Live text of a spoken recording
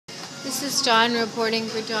This is John reporting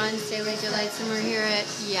for John's Daily Delights, and we're here at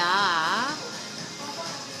Yeh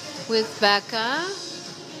with Beka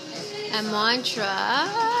and Mantra.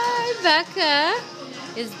 Beka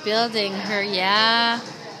is building her Yeh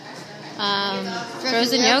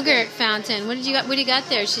frozen yogurt fountain. What do you got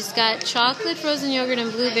there? She's got chocolate, frozen yogurt,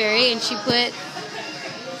 and blueberry, and she put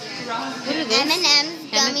M&M's,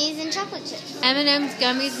 gummies, and chocolate chips. M&M's,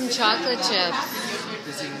 gummies, and chocolate chips.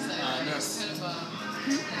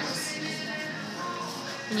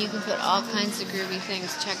 And you can put all kinds of groovy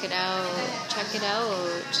things. Check it out. Check it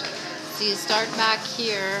out. So you start back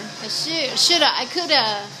here. I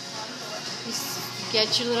coulda. You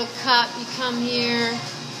get your little cup. You come here,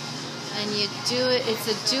 and you do it. It's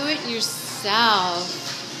a do-it-yourself.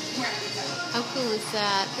 How cool is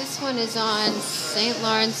that? This one is on St.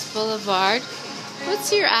 Laurent Boulevard. What's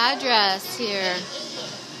your address here?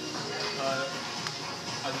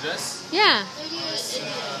 Address? Yeah.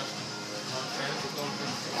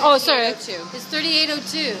 Oh, sorry. It's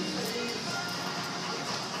 3802.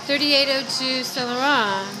 3802 St.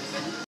 Laurent.